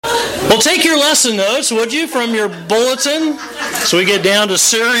Well, take your lesson notes, would you, from your bulletin, so we get down to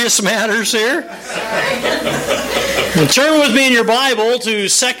serious matters here. And turn with me in your Bible to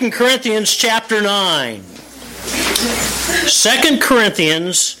 2 Corinthians chapter 9. 2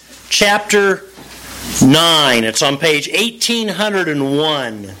 Corinthians chapter 9. It's on page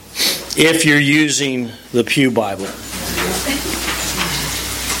 1801 if you're using the Pew Bible.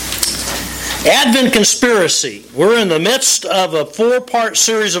 Advent Conspiracy. We're in the midst of a 4-part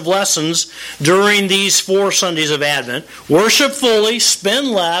series of lessons during these 4 Sundays of Advent. Worship fully, spend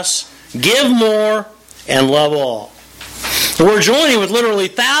less, give more, and love all. We're joining with literally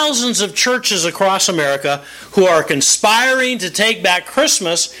thousands of churches across America who are conspiring to take back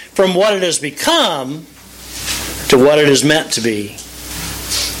Christmas from what it has become to what it is meant to be.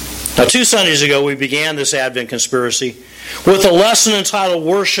 Now, 2 Sundays ago, we began this Advent Conspiracy with a lesson entitled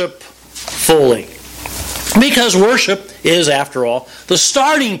Worship Fully. Because worship is, after all, the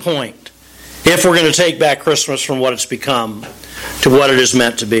starting point if we're going to take back Christmas from what it's become to what it is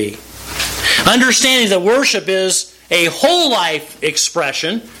meant to be. Understanding that worship is a whole life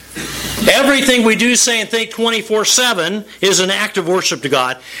expression. Everything we do, say, and think 24/7 is an act of worship to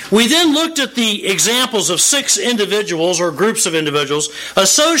God. We then looked at the examples of 6 individuals or groups of individuals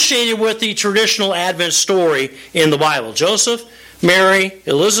associated with the traditional Advent story in the Bible. Joseph, Mary,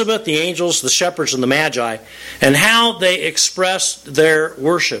 Elizabeth, the angels, the shepherds, and the magi, and how they expressed their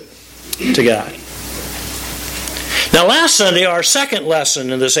worship to God. Now, last Sunday, our second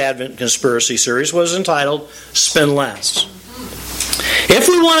lesson in this Advent Conspiracy series was entitled Spend Less. If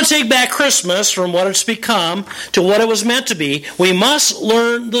we want to take back Christmas from what it's become to what it was meant to be, we must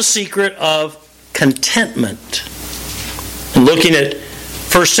learn the secret of contentment. And looking at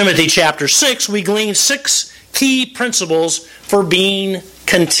 1 Timothy chapter 6, we glean 6 key principles for being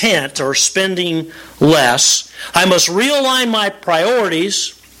content or spending less. I must realign my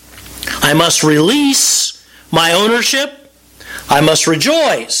priorities. I must release my ownership. I must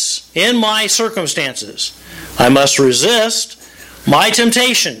rejoice in my circumstances. I must resist my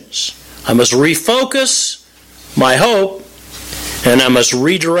temptations. I must refocus my hope. And I must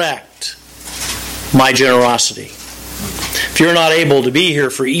redirect my generosity. If you're not able to be here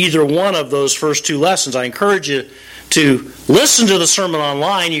for either one of those first 2 lessons, I encourage you to listen to the sermon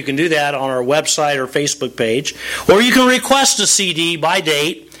online. You can do that on our website or Facebook page. Or you can request a CD by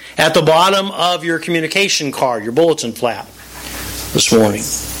date at the bottom of your communication card, your bulletin flap, this morning.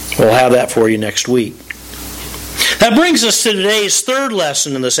 We'll have that for you next week. That brings us to today's 3rd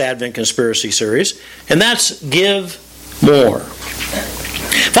lesson in this Advent Conspiracy series, and that's give more.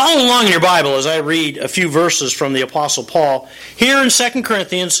 Follow along in your Bible as I read a few verses from the Apostle Paul here in 2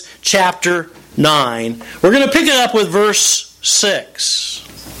 Corinthians chapter 9. We're going to pick it up with verse 6.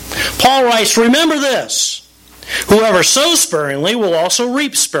 Paul writes, "Remember this, whoever sows sparingly will also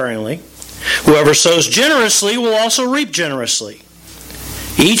reap sparingly. Whoever sows generously will also reap generously.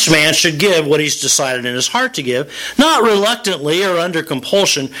 Each man should give what he's decided in his heart to give, not reluctantly or under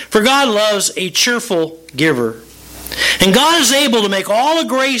compulsion, for God loves a cheerful giver. And God is able to make all the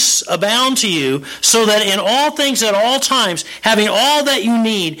grace abound to you, so that in all things at all times, having all that you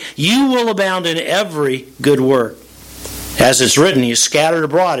need, you will abound in every good work. As it's written, He scattered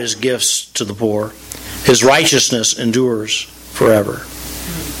abroad His gifts to the poor. His righteousness endures forever.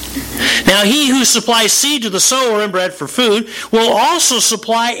 Now He who supplies seed to the sower and bread for food will also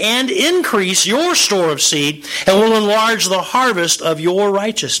supply and increase your store of seed and will enlarge the harvest of your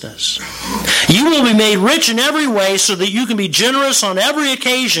righteousness. You will be made rich in every way so that you can be generous on every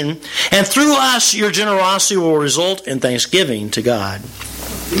occasion, and through us your generosity will result in thanksgiving to God.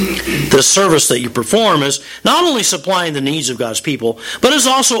 The service that you perform is not only supplying the needs of God's people, but is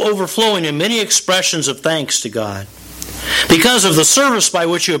also overflowing in many expressions of thanks to God. Because of the service by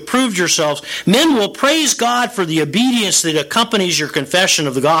which you have proved yourselves, men will praise God for the obedience that accompanies your confession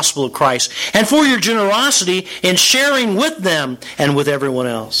of the gospel of Christ, and for your generosity in sharing with them and with everyone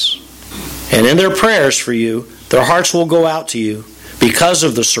else. And in their prayers for you, their hearts will go out to you because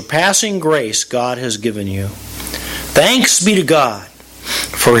of the surpassing grace God has given you. Thanks be to God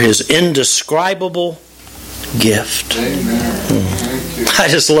for His indescribable gift." I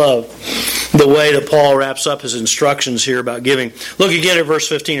just love the way that Paul wraps up his instructions here about giving. Look again at verse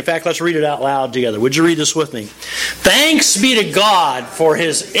 15. In fact, let's read it out loud together. Would you read this with me? "Thanks be to God for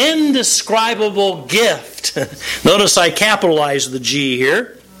His indescribable gift." Notice I capitalized the G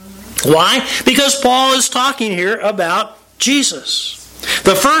here. Why? Because Paul is talking here about Jesus.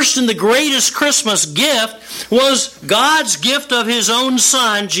 The first and the greatest Christmas gift was God's gift of His own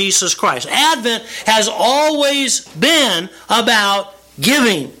Son, Jesus Christ. Advent has always been about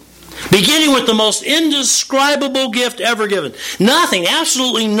giving. beginning with the most indescribable gift ever given. Nothing,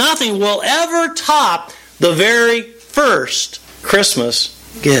 absolutely nothing will ever top the very first Christmas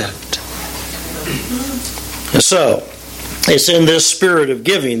gift. And so, it's in this spirit of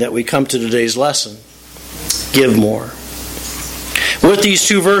giving that we come to today's lesson. Give more. With these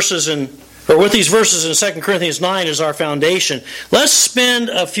verses in 2 Corinthians 9 as our foundation, let's spend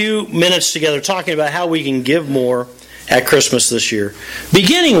a few minutes together talking about how we can give more at Christmas this year.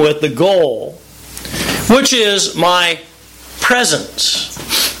 Beginning with the goal, which is my presence.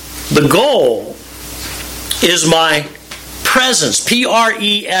 The goal is my presence. Presence.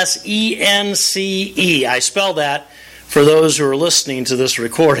 I spell that for those who are listening to this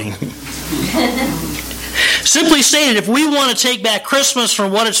recording. Simply stated, if we want to take back Christmas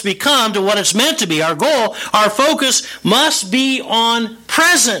from what it's become to what it's meant to be, our goal, our focus must be on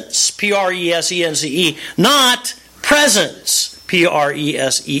presence, presence, not presence,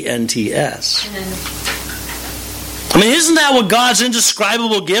 presents. I mean, isn't that what God's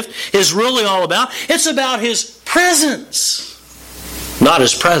indescribable gift is really all about? It's about His presence, not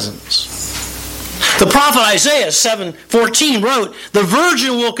His presence. The prophet Isaiah 7:14 wrote, "The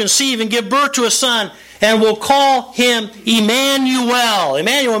virgin will conceive and give birth to a son, and will call him Emmanuel."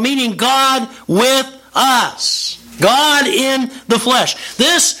 Emmanuel meaning God with us. God in the flesh.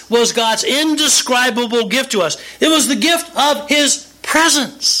 This was God's indescribable gift to us. It was the gift of His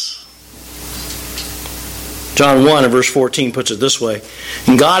presence. John 1 and verse 14 puts it this way.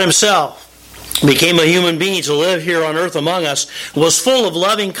 And God Himself became a human being to live here on earth among us, was full of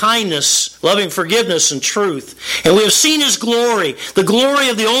loving kindness, loving forgiveness, and truth. And we have seen His glory, the glory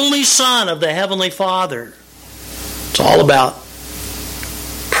of the only Son of the Heavenly Father. It's all about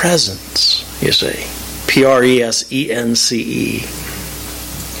presence, you see. presence.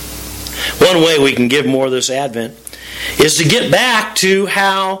 One way we can give more this Advent is to get back to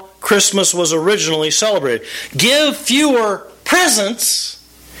how Christmas was originally celebrated. Give fewer presents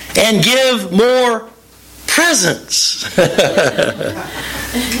and give more presents.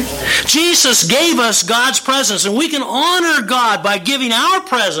 Jesus gave us God's presence, and we can honor God by giving our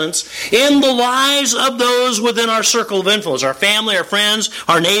presence in the lives of those within our circle of influence, our family, our friends,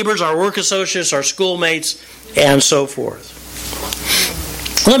 our neighbors, our work associates, our schoolmates, and so forth.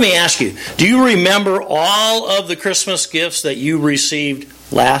 Let me ask you, do you remember all of the Christmas gifts that you received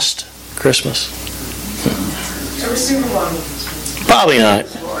last Christmas? Every single one. Probably not.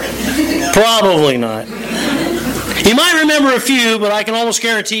 Probably not. You might remember a few, but I can almost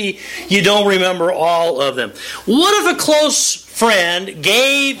guarantee you don't remember all of them. What if a close friend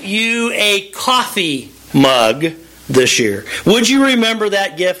gave you a coffee mug this year? Would you remember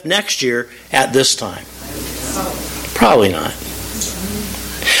that gift next year at this time? Probably not.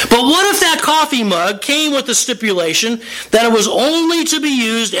 But what if that coffee mug came with the stipulation that it was only to be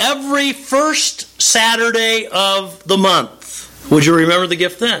used every first Saturday of the month? Would you remember the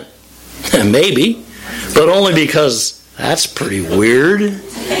gift then? Maybe, but only because that's pretty weird.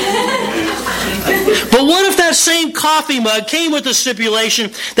 But what if that same coffee mug came with the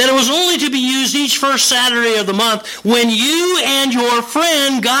stipulation that it was only to be used each first Saturday of the month when you and your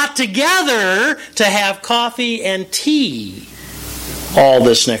friend got together to have coffee and tea all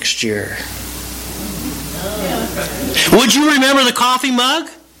this next year? Would you remember the coffee mug?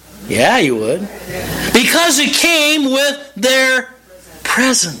 Yeah, you would. Because it came with their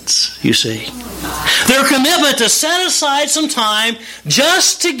presence, you see. Their commitment to set aside some time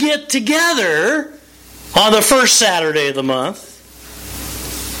just to get together on the first Saturday of the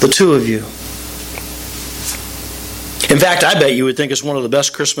month, the two of you. In fact, I bet you would think it's one of the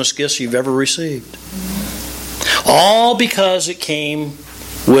best Christmas gifts you've ever received. All because it came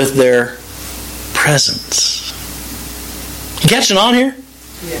with their presence. You catching on here?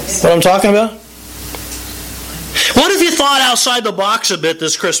 Yes. What I'm talking about? What if you thought outside the box a bit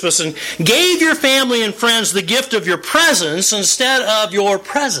this Christmas and gave your family and friends the gift of your presence instead of your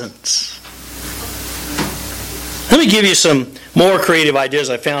presents? Let me give you some more creative ideas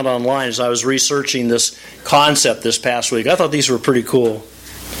I found online as I was researching this concept this past week. I thought these were pretty cool.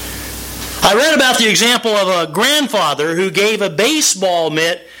 I read about the example of a grandfather who gave a baseball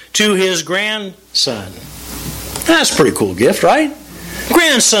mitt to his grandson. That's a pretty cool gift, right?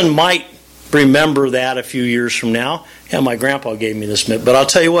 Grandson might remember that a few years from now. Yeah, my grandpa gave me this mitt. But I'll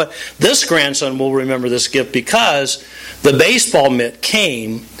tell you what, this grandson will remember this gift because the baseball mitt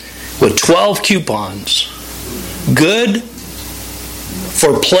came with 12 coupons. Good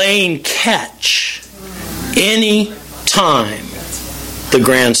for playing catch any time the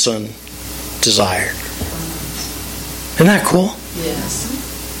grandson desired. Isn't that cool? Yes.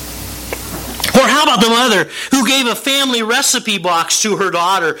 Or how How about the mother who gave a family recipe box to her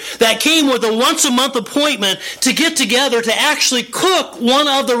daughter that came with a once-a-month appointment to get together to actually cook one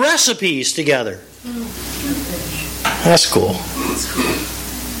of the recipes together? That's cool.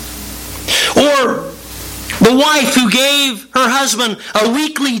 Or the wife who gave her husband a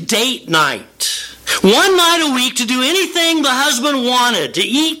weekly date night. One night a week to do anything the husband wanted. To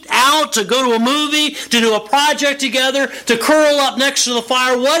eat out, to go to a movie, to do a project together, to curl up next to the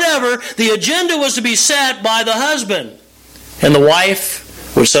fire, whatever. The agenda was to be set by the husband. And the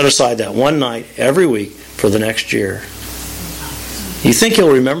wife would set aside that one night every week for the next year. You think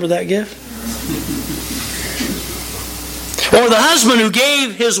he'll remember that gift? Or the husband who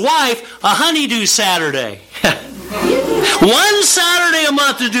gave his wife a honeydew Saturday. One Saturday a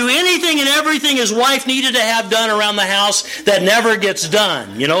month to do anything and everything his wife needed to have done around the house that never gets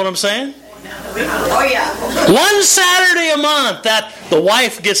done. You know what I'm saying? Oh, yeah. One Saturday a month that the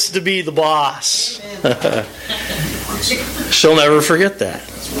wife gets to be the boss. She'll never forget that.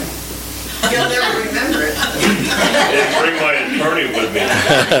 You'll never remember it. I didn't bring my attorney with me.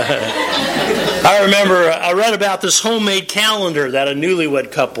 I read about this homemade calendar that a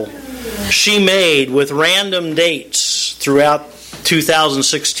newlywed couple she made with random dates throughout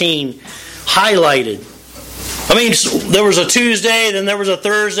 2016 highlighted. I mean, there was a Tuesday, then there was a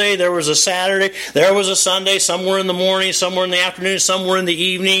Thursday, there was a Saturday, there was a Sunday, somewhere in the morning, somewhere in the afternoon, somewhere in the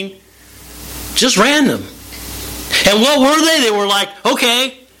evening. Just random. And what were they? They were like,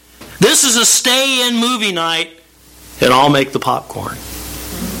 okay, this is a stay-in movie night, and I'll make the popcorn.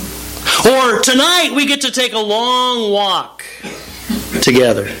 Or tonight we get to take a long walk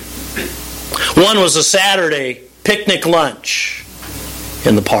together. One was a Saturday picnic lunch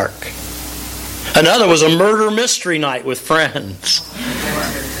in the park. Another was a murder mystery night with friends.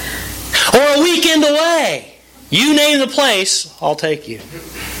 Or a weekend away. You name the place, I'll take you.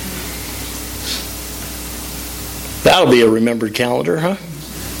 That'll be a remembered calendar, huh?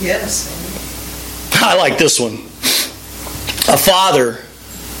 Yes. I like this one. A father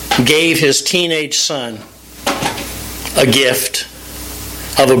gave his teenage son a gift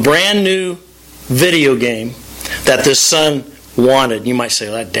of a brand new video game that this son wanted. You might say,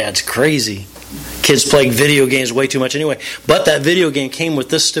 well, that dad's crazy. Kids play video games way too much anyway. But that video game came with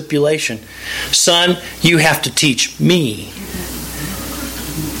this stipulation. Son, you have to teach me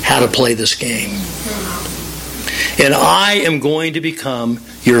how to play this game. And I am going to become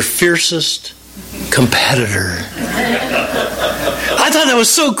your fiercest competitor. I thought that was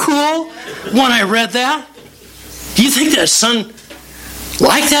so cool when I read that. Do you think that son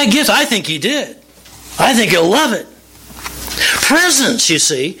liked that gift? I think he did. I think he'll love it. Presents, you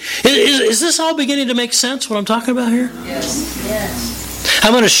see. Is this all beginning to make sense, what I'm talking about here? Yes. Yes.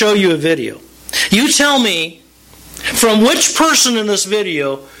 I'm going to show you a video. You tell me, from which person in this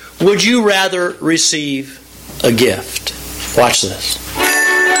video would you rather receive a gift? Watch this.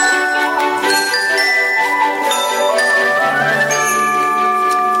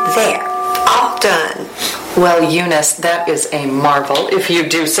 There, all done. Well, Eunice, that is a marvel, if you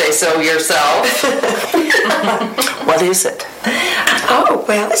do say so yourself. What is it? Oh,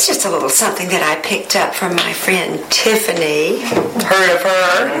 well, it's just a little something that I picked up from my friend Tiffany. Heard of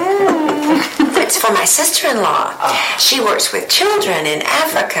her? It's for my sister-in-law. She works with children in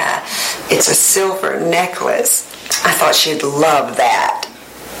Africa. It's a silver necklace. I thought she'd love that.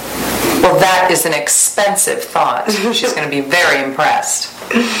 Well, that is an expensive thought. She's going to be very impressed.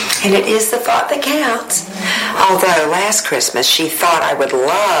 And it is the thought that counts. Although last Christmas she thought I would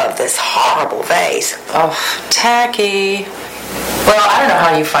love this horrible vase. Oh, tacky. Well, I don't know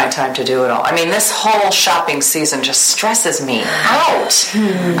how you find time to do it all. I mean, this whole shopping season just stresses me out.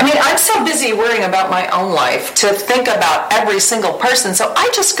 I mean, I'm so busy worrying about my own life to think about every single person, so I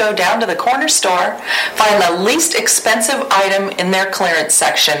just go down to the corner store, find the least expensive item in their clearance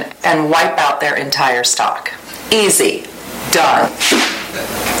section, and wipe out their entire stock. Easy. Done.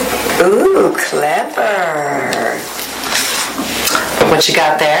 Ooh, clever. What you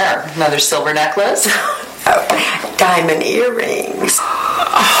got there? Another silver necklace? Oh, diamond earrings.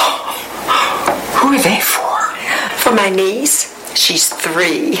 Oh, who are they for? For my niece. She's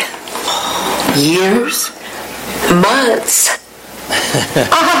 3. Years? Months. But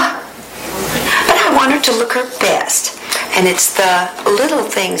I want her to look her best. And it's the little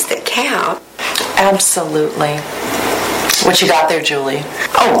things that count. Absolutely. What you got there, Julie?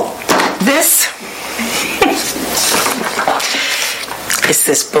 Oh, this is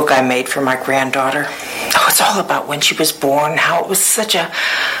this book I made for my granddaughter. Oh, it's all about when she was born, how it was such a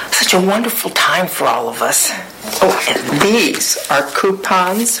wonderful time for all of us. Oh, and these are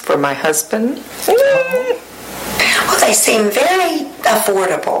coupons for my husband. Well, they seem very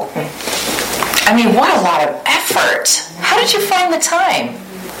affordable. I mean, what a lot of effort. How did you find the time?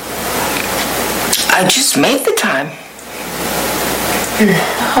 I just made the time.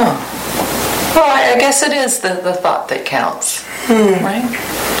 Well, I guess it is the thought that counts, right?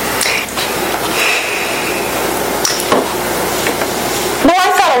 Well,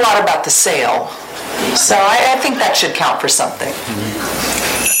 I thought a lot about the sale, so I think that should count for something.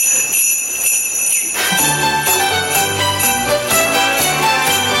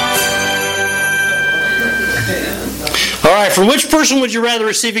 All right, from which person would you rather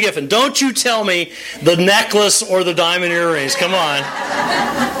receive a gift? And don't you tell me the necklace or the diamond earrings. Come on.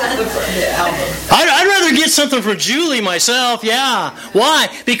 I'd rather get something from Julie myself, yeah. Why?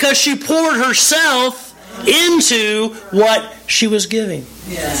 Because she poured herself into what she was giving.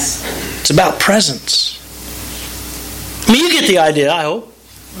 Yes. It's about presence. I mean, you get the idea, I hope.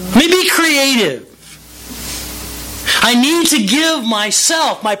 Be creative. I need to give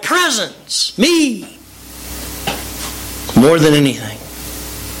myself, my presence, me, more than anything.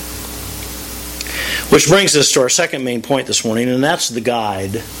 Which brings us to our second main point this morning, and that's the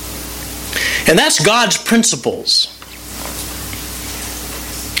guide. And that's God's principles.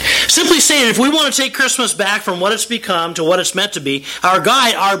 Simply stated, if we want to take Christmas back from what it's become to what it's meant to be, our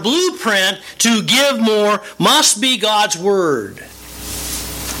guide, our blueprint to give more must be God's Word,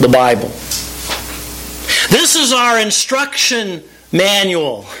 the Bible. This is our instruction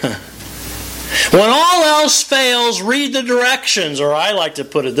manual. When all else fails, read the directions, or I like to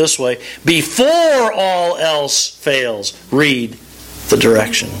put it this way, before all else fails, read the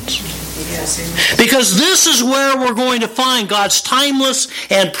directions. Because this is where we're going to find God's timeless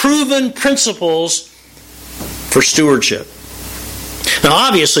and proven principles for stewardship. Now,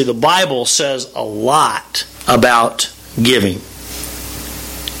 obviously, the Bible says a lot about giving.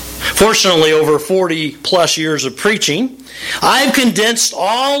 Fortunately, over 40 plus years of preaching, I've condensed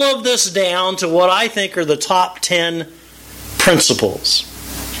all of this down to what I think are the top 10 principles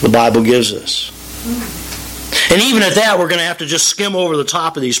the Bible gives us. And even at that, we're going to have to just skim over the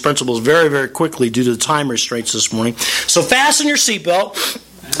top of these principles very, very quickly due to the time restraints this morning. So fasten your seatbelt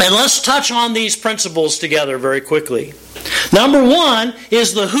and let's touch on these principles together very quickly. Number one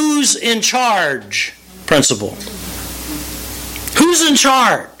is the who's in charge principle. Who's in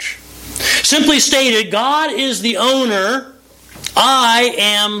charge? Simply stated, God is the owner. I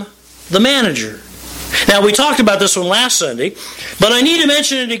am the manager. Now, we talked about this one last Sunday, but I need to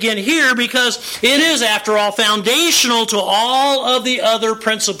mention it again here because it is, after all, foundational to all of the other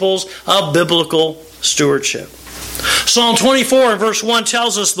principles of biblical stewardship. Psalm 24 and verse 1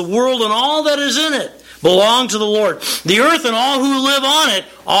 tells us the world and all that is in it belong to the Lord. The earth and all who live on it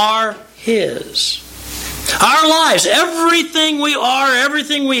are His. Our lives, everything we are,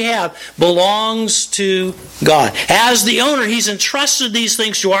 everything we have, belongs to God. As the owner, He's entrusted these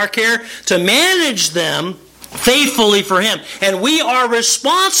things to our care to manage them faithfully for Him. And we are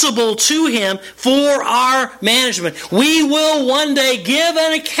responsible to Him for our management. We will one day give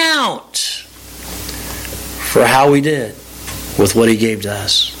an account for how we did with what He gave to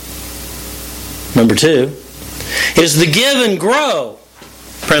us. Number two is the give and grow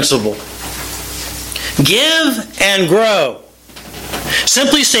principle. Give and grow.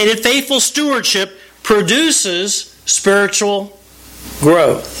 Simply stated, faithful stewardship produces spiritual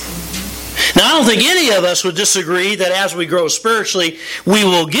growth. Now, I don't think any of us would disagree that as we grow spiritually, we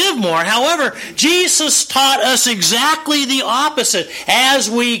will give more. However, Jesus taught us exactly the opposite. As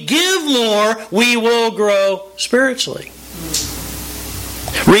we give more, we will grow spiritually.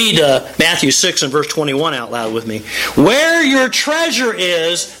 Read Matthew 6 and verse 21 out loud with me. Where your treasure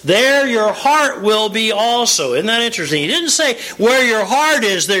is, there your heart will be also. Isn't that interesting? He didn't say, where your heart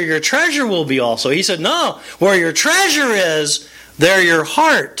is, there your treasure will be also. He said, no, where your treasure is, there your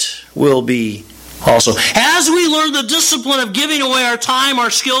heart will be also. As we learn the discipline of giving away our time,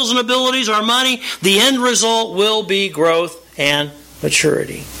 our skills and abilities, our money, the end result will be growth and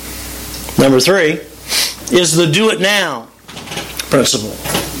maturity. Number three is the do it now principle.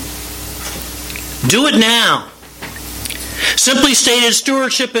 Do it now. Simply stated,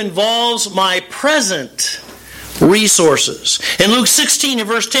 stewardship involves my present resources. In Luke 16 and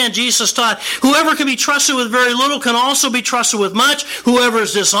verse 10, Jesus taught, whoever can be trusted with very little can also be trusted with much. Whoever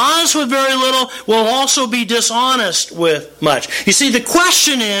is dishonest with very little will also be dishonest with much. You see, the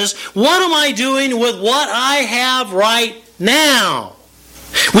question is, what am I doing with what I have right now?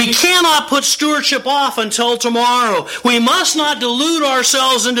 We cannot put stewardship off until tomorrow. We must not delude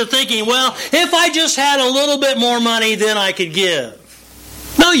ourselves into thinking, well, if I just had a little bit more money, then I could give.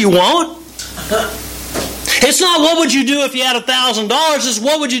 No, you won't. It's not what would you do if you had $1,000. It's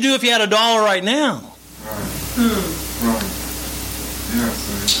what would you do if you had $1 right now.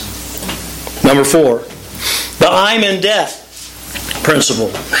 Number 4, the I'm in debt principle.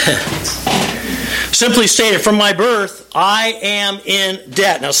 Simply stated, from my birth, I am in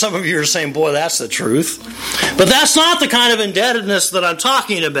debt. Now, some of you are saying, boy, that's the truth. But that's not the kind of indebtedness that I'm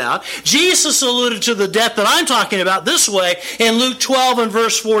talking about. Jesus alluded to the debt that I'm talking about this way in Luke 12 and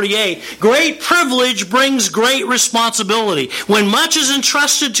verse 48. Great privilege brings great responsibility. When much is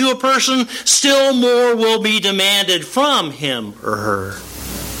entrusted to a person, still more will be demanded from him or her.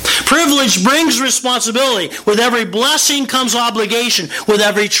 Privilege brings responsibility. With every blessing comes obligation. With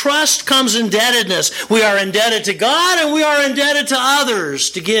every trust comes indebtedness. We are indebted to God and we are indebted to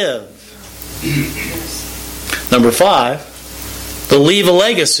others to give. Number 5, the leave a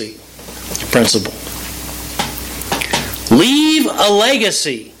legacy principle. Leave a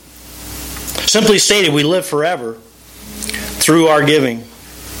legacy. Simply stated, we live forever through our giving.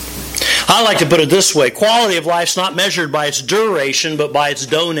 I like to put it this way. Quality of life is not measured by its duration, but by its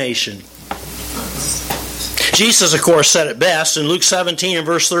donation. Jesus, of course, said it best in Luke 17 and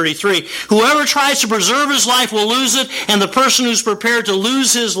verse 33. Whoever tries to preserve his life will lose it, and the person who's prepared to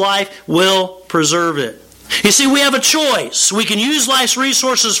lose his life will preserve it. You see, we have a choice. We can use life's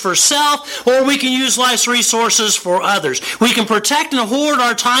resources for self, or we can use life's resources for others. We can protect and hoard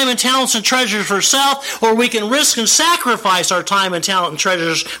our time and talents and treasures for self, or we can risk and sacrifice our time and talent and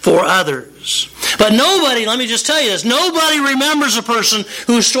treasures for others. But nobody, let me just tell you this, nobody remembers a person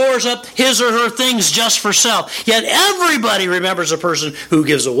who stores up his or her things just for self. Yet everybody remembers a person who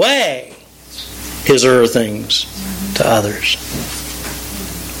gives away his or her things to others.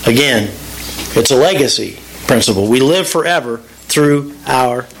 Again, it's a legacy principle. We live forever through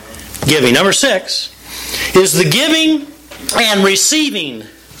our giving. Number 6 is the giving and receiving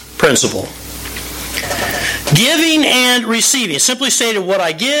principle. Giving and receiving. Simply stated, what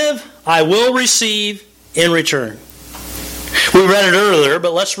I give, I will receive in return. We read it earlier,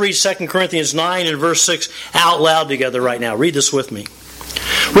 but let's read 2 Corinthians 9 and verse 6 out loud together right now. Read this with me.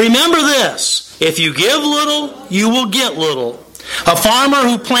 Remember this, if you give little, you will get little. A farmer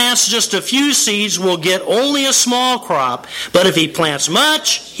who plants just a few seeds will get only a small crop, but if he plants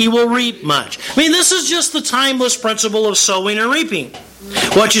much, he will reap much. I mean, this is just the timeless principle of sowing and reaping.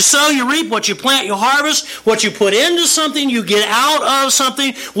 What you sow, you reap. What you plant, you harvest. What you put into something, you get out of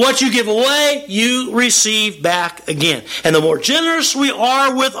something. What you give away, you receive back again. And the more generous we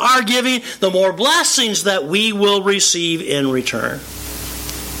are with our giving, the more blessings that we will receive in return.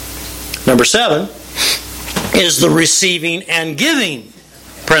 Number 7 is the receiving and giving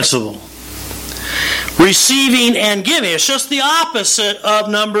principle. Receiving and giving. It's just the opposite of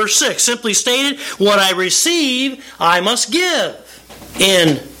number 6. Simply stated, what I receive, I must give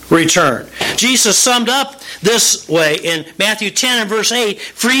in return. Jesus summed up this way in Matthew 10 and verse 8,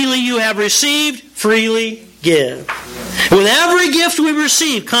 freely you have received, freely give. With every gift we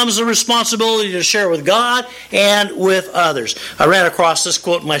receive comes the responsibility to share with God and with others. I ran across this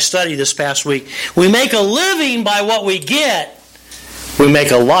quote in my study this past week. We make a living by what we get. We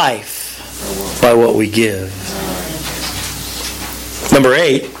make a life by what we give. Number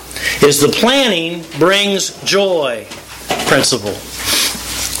 8 is the planning brings joy principle.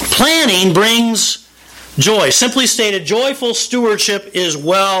 Planning brings joy. Simply stated, joyful stewardship is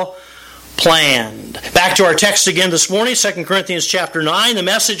well planned. Back to our text again this morning, 2 Corinthians chapter 9. The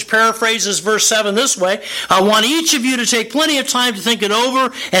Message paraphrases verse 7 this way. I want each of you to take plenty of time to think it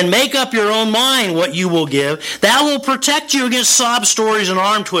over and make up your own mind what you will give. That will protect you against sob stories and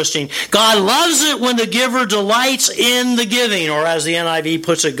arm twisting. God loves it when the giver delights in the giving, or as the NIV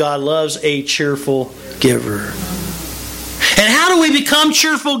puts it, God loves a cheerful giver. And how do we become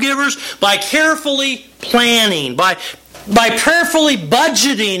cheerful givers? By carefully planning, by prayerfully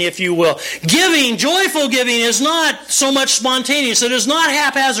budgeting, if you will. Giving, joyful giving, is not so much spontaneous. It is not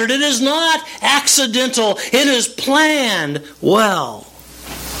haphazard. It is not accidental. It is planned well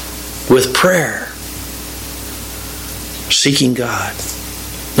with prayer. Seeking God.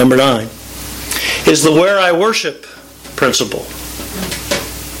 Number 9 is the where I worship principle.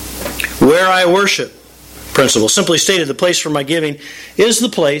 Where I worship principle. Simply stated, the place for my giving is the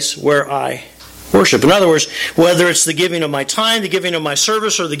place where I worship. In other words, whether it's the giving of my time, the giving of my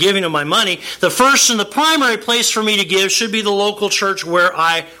service, or the giving of my money, the first and the primary place for me to give should be the local church where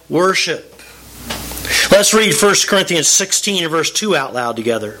I worship. Let's read 1 Corinthians 16 and verse 2 out loud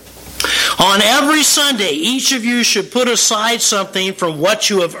together. On every Sunday, each of you should put aside something from what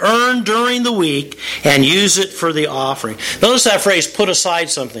you have earned during the week and use it for the offering. Notice that phrase, put aside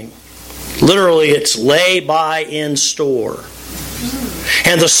something. Literally, it's lay by in store.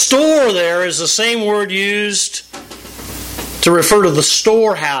 And the store there is the same word used to refer to the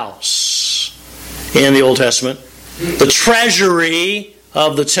storehouse in the Old Testament, the treasury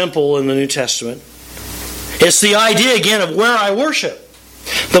of the temple in the New Testament. It's the idea, again, of where I worship.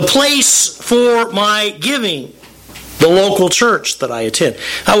 The place for my giving. The local church that I attend.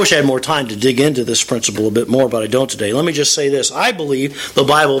 I wish I had more time to dig into this principle a bit more, but I don't today. Let me just say this. I believe the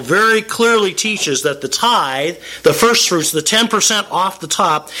Bible very clearly teaches that the tithe, the first fruits, the 10% off the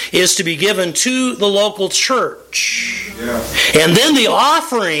top, is to be given to the local church. Yeah. And then the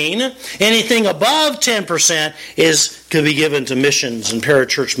offering, anything above 10%, could be given to missions and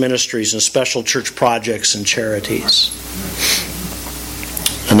parachurch ministries and special church projects and charities.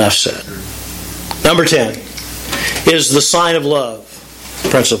 Enough said. Number 10. Is the sign of love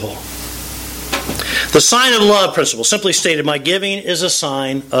principle. The sign of love principle, simply stated, my giving is a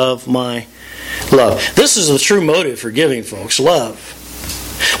sign of my love. This is the true motive for giving, folks, love.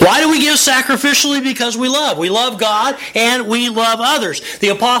 Why do we give sacrificially? Because we love. We love God and we love others. The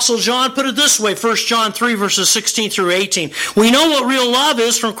Apostle John put it this way, 1 John 3 verses 16 through 18. We know what real love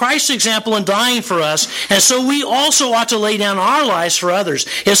is from Christ's example in dying for us, and so we also ought to lay down our lives for others.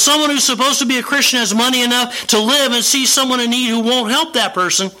 If someone who's supposed to be a Christian has money enough to live and sees someone in need who won't help that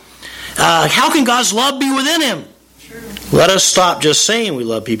person, how can God's love be within him? Let us stop just saying we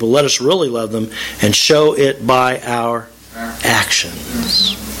love people. Let us really love them and show it by our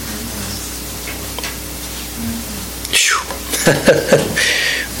actions.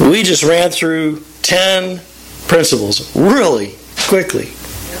 We just ran through 10 principles really quickly.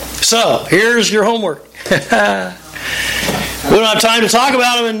 So, here's your homework. We don't have time to talk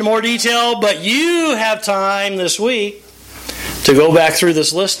about them in more detail, but you have time this week to go back through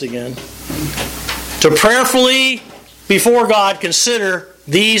this list again. To prayerfully, before God, consider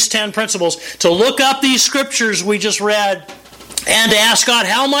these 10 principles, to look up these scriptures we just read, and to ask God,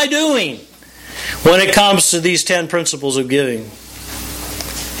 how am I doing when it comes to these 10 principles of giving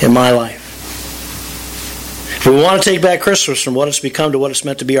in my life? If we want to take back Christmas from what it's become to what it's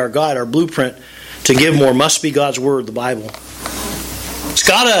meant to be our guide, our blueprint to give more must be God's Word, the Bible. It's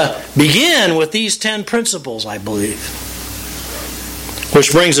got to begin with these 10 principles, I believe.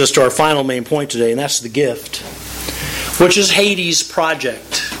 Which brings us to our final main point today, and that's the gift, which is Hades'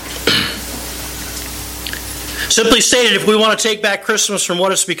 project. Simply stated, if we want to take back Christmas from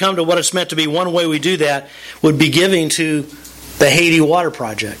what it's become to what it's meant to be, one way we do that would be giving to the Hades Water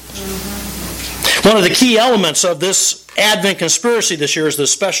Project. One of the key elements of this Advent conspiracy this year is the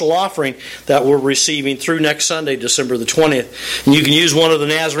special offering that we're receiving through next Sunday, December the 20th. And you can use one of the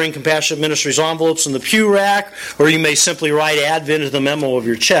Nazarene Compassionate Ministries envelopes in the pew rack, or you may simply write Advent into the memo of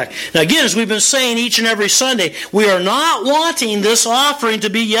your check. Now again, as we've been saying each and every Sunday, we are not wanting this offering to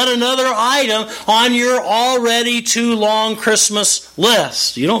be yet another item on your already too long Christmas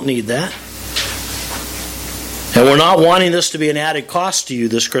list. You don't need that. And we're not wanting this to be an added cost to you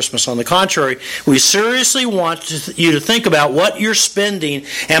this Christmas. On the contrary, we seriously want you to think about what you're spending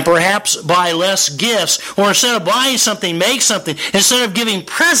and perhaps buy less gifts. Or instead of buying something, make something. Instead of giving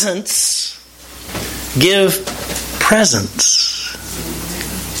presents, give presents.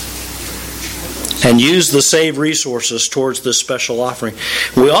 And use the saved resources towards this special offering.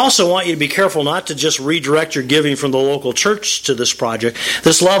 We also want you to be careful not to just redirect your giving from the local church to this project.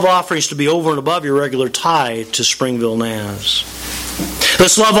 This love offering is to be over and above your regular tithe to Springville Naz.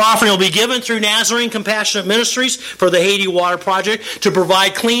 This love offering will be given through Nazarene Compassionate Ministries for the Hades Water Project to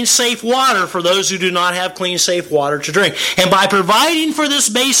provide clean, safe water for those who do not have clean, safe water to drink. And by providing for this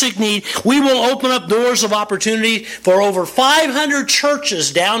basic need, we will open up doors of opportunity for over 500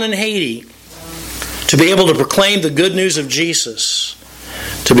 churches down in Haiti to be able to proclaim the good news of Jesus,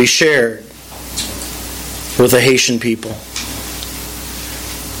 to be shared with the Haitian people.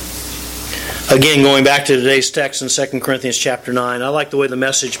 Again, going back to today's text in 2 Corinthians chapter 9, I like the way the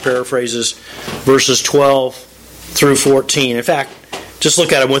Message paraphrases verses 12 through 14. In fact, just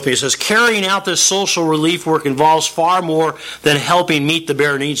look at it with me. It says, carrying out this social relief work involves far more than helping meet the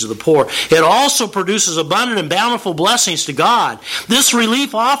bare needs of the poor. It also produces abundant and bountiful blessings to God. This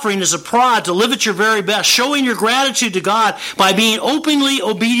relief offering is a prod to live at your very best, showing your gratitude to God by being openly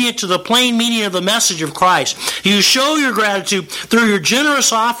obedient to the plain meaning of the message of Christ. You show your gratitude through your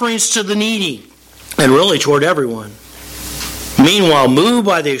generous offerings to the needy, and really toward everyone. Meanwhile, moved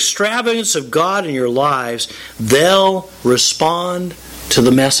by the extravagance of God in your lives, they'll respond to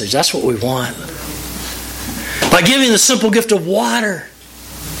the message. That's what we want. By giving the simple gift of water,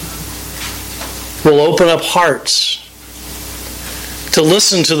 we'll open up hearts to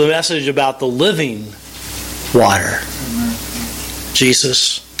listen to the message about the living water,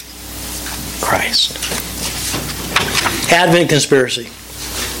 Jesus Christ. Advent conspiracy.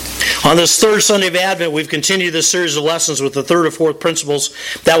 On this third Sunday of Advent, we've continued this series of lessons with the third or fourth principles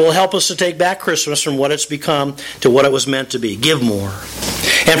that will help us to take back Christmas from what it's become to what it was meant to be. Give more.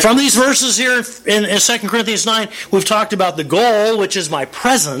 And from these verses here in 2 Corinthians 9, we've talked about the goal, which is my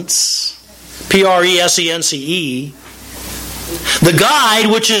presence, Presence, the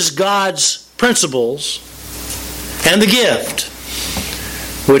guide, which is God's principles, and the gift,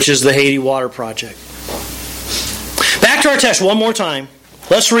 which is the Haiti Water Project. Back to our text one more time.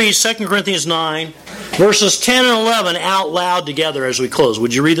 Let's read 2 Corinthians 9, verses 10 and 11 out loud together as we close.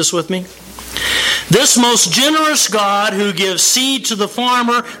 Would you read this with me? This most generous God who gives seed to the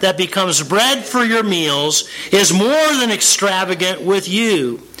farmer that becomes bread for your meals is more than extravagant with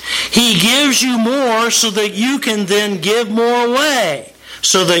you. He gives you more so that you can then give more away,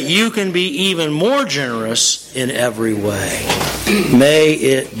 so that you can be even more generous in every way. May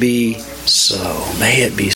it be so. May it be so.